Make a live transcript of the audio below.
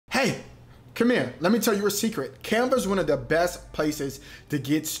Come here, let me tell you a secret. Canva is one of the best places to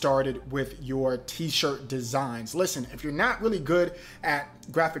get started with your t-shirt designs. Listen, if you're not really good at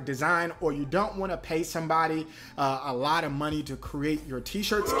graphic design or you don't want to pay somebody a lot of money to create your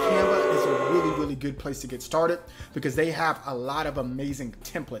t-shirts, Canva is a really good place to get started because they have a lot of amazing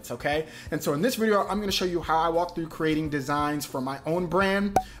templates, okay? And so in this video, I'm going to show you how I walk through creating designs for my own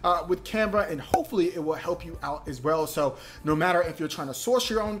brand with Canva, and hopefully it will help you out as well. So no matter if you're trying to source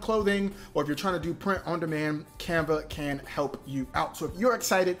your own clothing or if you're trying to do print on demand, Canva can help you out. So if you're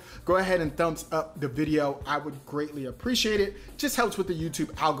excited, go ahead and thumbs up the video. I would greatly appreciate it. Just helps with the YouTube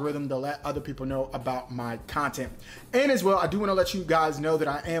algorithm to let other people know about my content. And as well, I do want to let you guys know that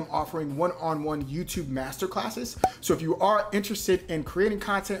I am offering one-on-one YouTube masterclasses. So if you are interested in creating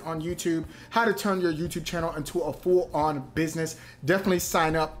content on YouTube, how to turn your YouTube channel into a full-on business, definitely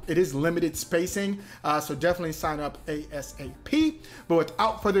sign up. It is limited spacing, so definitely sign up ASAP. But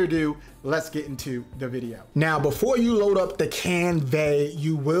without further ado, let's get into the video. Now, before you load up the Canva,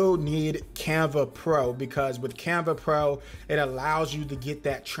 you will need Canva Pro, because with Canva Pro, it allows you to get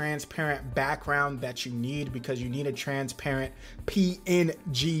that transparent background that you need, because you need a transparent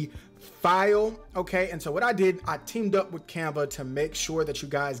PNG file, okay? And so what I did, I teamed up with Canva to make sure that you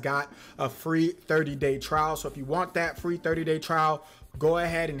guys got a free 30-day trial. So if you want that free 30-day trial, go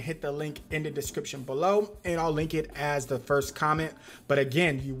ahead and hit the link in the description below, and I'll link it as the first comment. But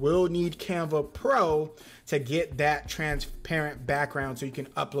again, you will need Canva Pro to get that transparent background so you can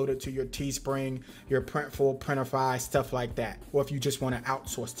upload it to your Teespring, your Printful, Printify, stuff like that, or if you just want to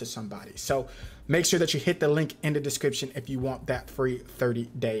outsource to somebody. So make sure that you hit the link in the description if you want that free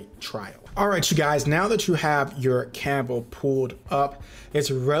 30-day trial. All right, you guys, now that you have your Canva pulled up,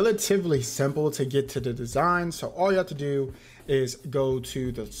 it's relatively simple to get to the design. So all you have to do is go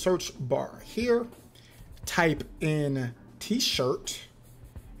to the search bar here, type in t-shirt,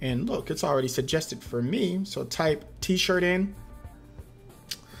 and look, it's already suggested for me. So type t-shirt in,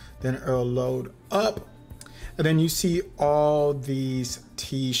 then it'll load up, and then you see all these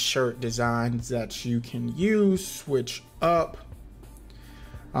t-shirt designs that you can use, switch up.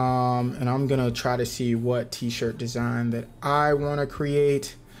 And I'm gonna try to see what t-shirt design that I want to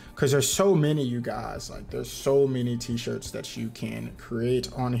create, because there's so many, you guys. Like, there's so many t-shirts that you can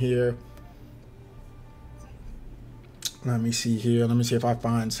create on here. Let me see here. Let me see if I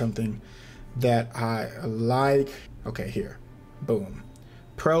find something that I like. Okay, here. Boom.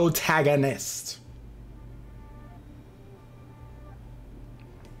 Protagonist.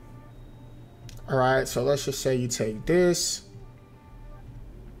 All right, so let's just say you take this.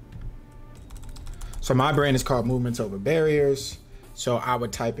 So my brand is called Movements Over Barriers. So I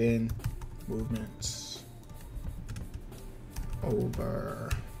would type in movements over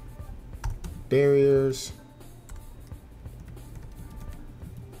barriers.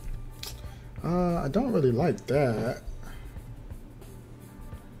 I don't really like that.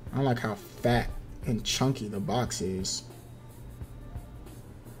 I don't like how fat and chunky the box is.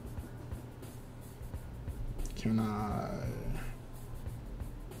 Can I?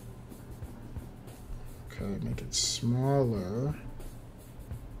 Okay, make it smaller.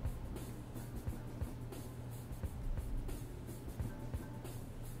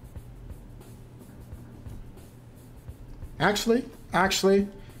 Actually,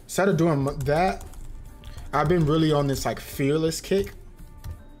 instead of doing that, I've been really on this like fearless kick.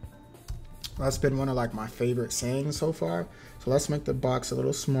 That's been one of like my favorite sayings so far. So let's make the box a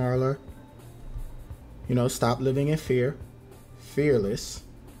little smaller. You know, stop living in fear. Fearless,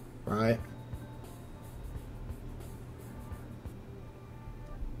 right?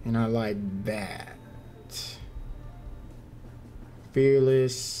 And I like that.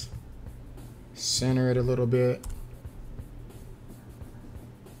 Fearless. Center it a little bit.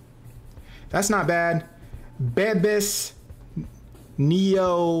 That's not bad. Bebis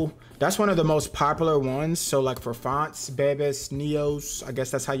Neo. That's one of the most popular ones. So like for fonts, Bebis Neos, I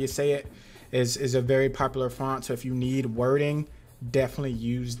guess that's how you say it, is a very popular font. So if you need wording, definitely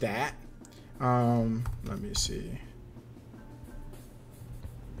use that. Let me see.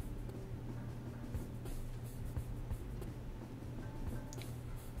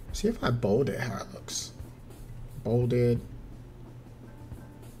 See if I bold it, how it looks. Bolded.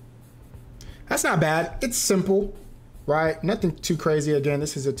 That's not bad. It's simple, right? Nothing too crazy. Again,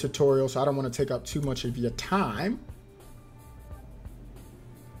 this is a tutorial, so I don't want to take up too much of your time.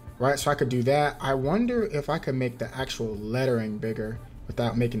 Right, so I could do that. I wonder if I could make the actual lettering bigger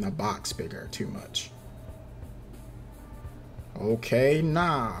without making the box bigger too much. Okay,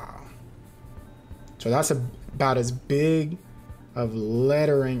 nah. So that's about as big of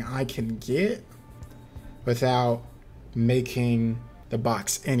lettering I can get without making the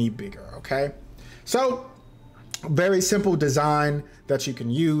box any bigger, okay? So very simple design that you can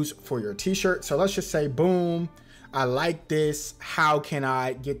use for your t-shirt. So let's just say, boom, I like this. How can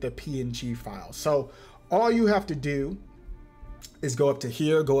I get the PNG file? So all you have to do is go up to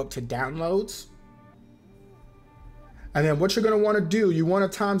here, go up to downloads. And then what you're gonna wanna do, you wanna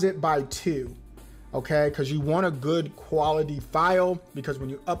times it by 2, okay? Because you want a good quality file, because when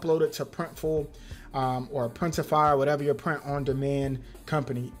you upload it to Printful or Printify, or whatever your print on demand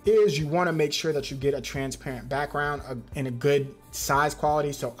company is, you wanna make sure that you get a transparent background in a good size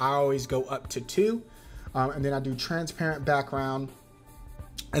quality. So I always go up to 2, and then I do transparent background,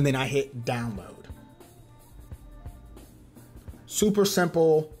 and then I hit download. Super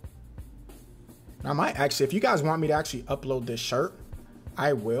simple. I might actually, if you guys want me to actually upload this shirt,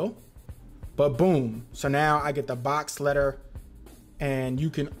 I will. But boom, so now I get the box letter, and you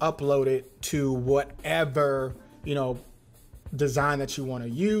can upload it to whatever, you know, design that you want to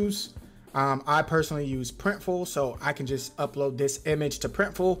use. I personally use Printful, so I can just upload this image to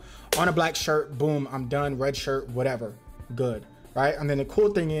Printful on a black shirt. Boom, I'm done. Red shirt, whatever, good, right? And then the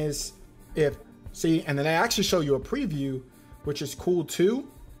cool thing is, and then they actually show you a preview, which is cool too.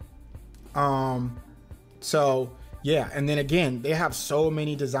 So yeah, and then again, they have so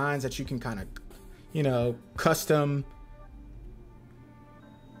many designs that you can kind of, you know, custom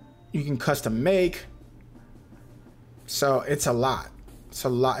make. So it's a lot. It's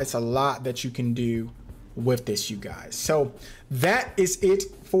a lot that you can do with this, you guys. So that is it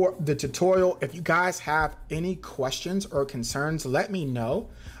for the tutorial. If you guys have any questions or concerns, let me know.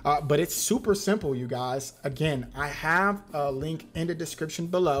 But it's super simple, you guys. Again, I have a link in the description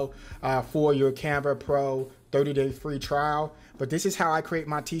below for your Canva Pro 30-day free trial. But this is how I create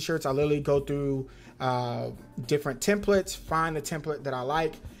my t-shirts. I literally go through different templates, find the template that I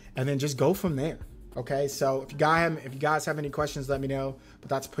like, and then just go from there. Okay, so if you guys have any questions, let me know. But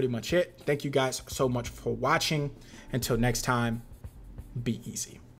that's pretty much it. Thank you guys so much for watching. Until next time, be easy.